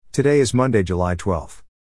Today is Monday, July 12th.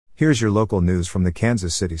 Here's your local news from the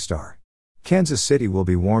Kansas City Star. Kansas City will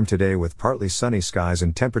be warm today with partly sunny skies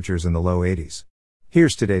and temperatures in the low 80s.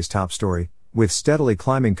 Here's today's top story. With steadily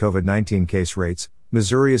climbing COVID-19 case rates,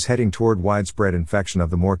 Missouri is heading toward widespread infection of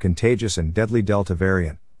the more contagious and deadly Delta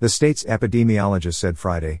variant, the state's epidemiologist said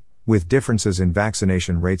Friday, with differences in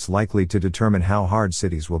vaccination rates likely to determine how hard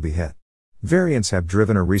cities will be hit. Variants have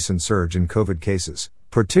driven a recent surge in COVID cases,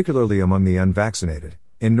 particularly among the unvaccinated,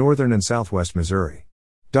 in northern and southwest Missouri.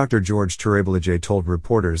 Dr. George Turabilajay told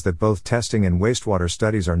reporters that both testing and wastewater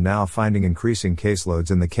studies are now finding increasing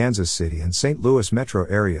caseloads in the Kansas City and St. Louis metro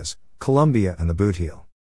areas, Columbia and the Boot Heel.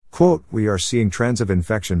 Quote, "We are seeing trends of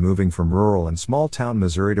infection moving from rural and small-town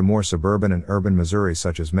Missouri to more suburban and urban Missouri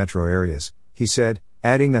such as metro areas," he said,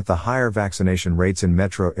 adding that the higher vaccination rates in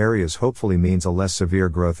metro areas hopefully means a less severe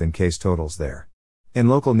growth in case totals there. In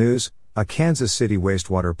local news, a Kansas City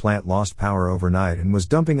wastewater plant lost power overnight and was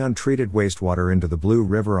dumping untreated wastewater into the Blue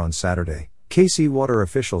River on Saturday, KC Water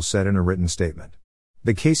officials said in a written statement.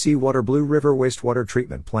 The KC Water Blue River wastewater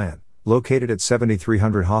treatment plant, located at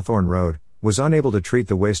 7300 Hawthorne Road, was unable to treat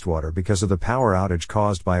the wastewater because of the power outage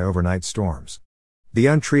caused by overnight storms. The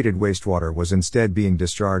untreated wastewater was instead being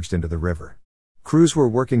discharged into the river. Crews were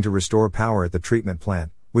working to restore power at the treatment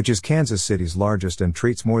plant, which is Kansas City's largest and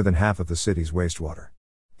treats more than half of the city's wastewater.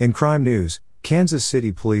 In crime news, Kansas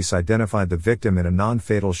City police identified the victim in a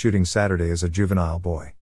non-fatal shooting Saturday as a juvenile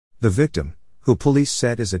boy. The victim, who police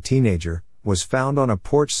said is a teenager, was found on a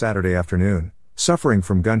porch Saturday afternoon, suffering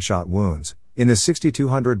from gunshot wounds, in the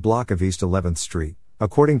 6200 block of East 11th Street,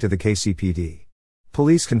 according to the KCPD.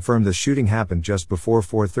 Police confirmed the shooting happened just before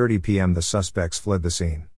 4:30 p.m. The suspects fled the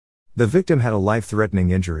scene. The victim had a life-threatening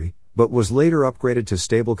injury, but was later upgraded to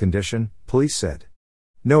stable condition, police said.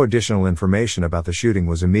 No additional information about the shooting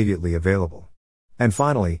was immediately available. And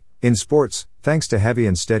finally, in sports, thanks to heavy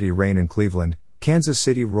and steady rain in Cleveland, Kansas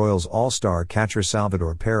City Royals All-Star catcher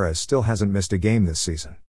Salvador Perez still hasn't missed a game this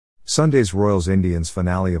season. Sunday's Royals-Indians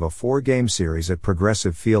finale of a 4-game series at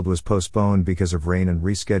Progressive Field was postponed because of rain and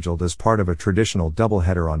rescheduled as part of a traditional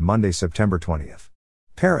doubleheader on Monday, September 20th.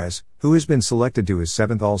 Perez, who has been selected to his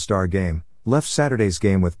 7th All-Star game, left Saturday's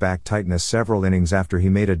game with back tightness several innings after he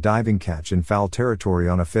made a diving catch in foul territory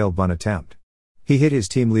on a failed bunt attempt. He hit his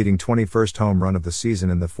team-leading 21st home run of the season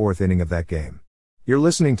in the 4th inning of that game. You're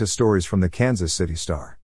listening to stories from the Kansas City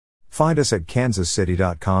Star. Find us at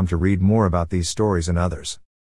kansascity.com to read more about these stories and others.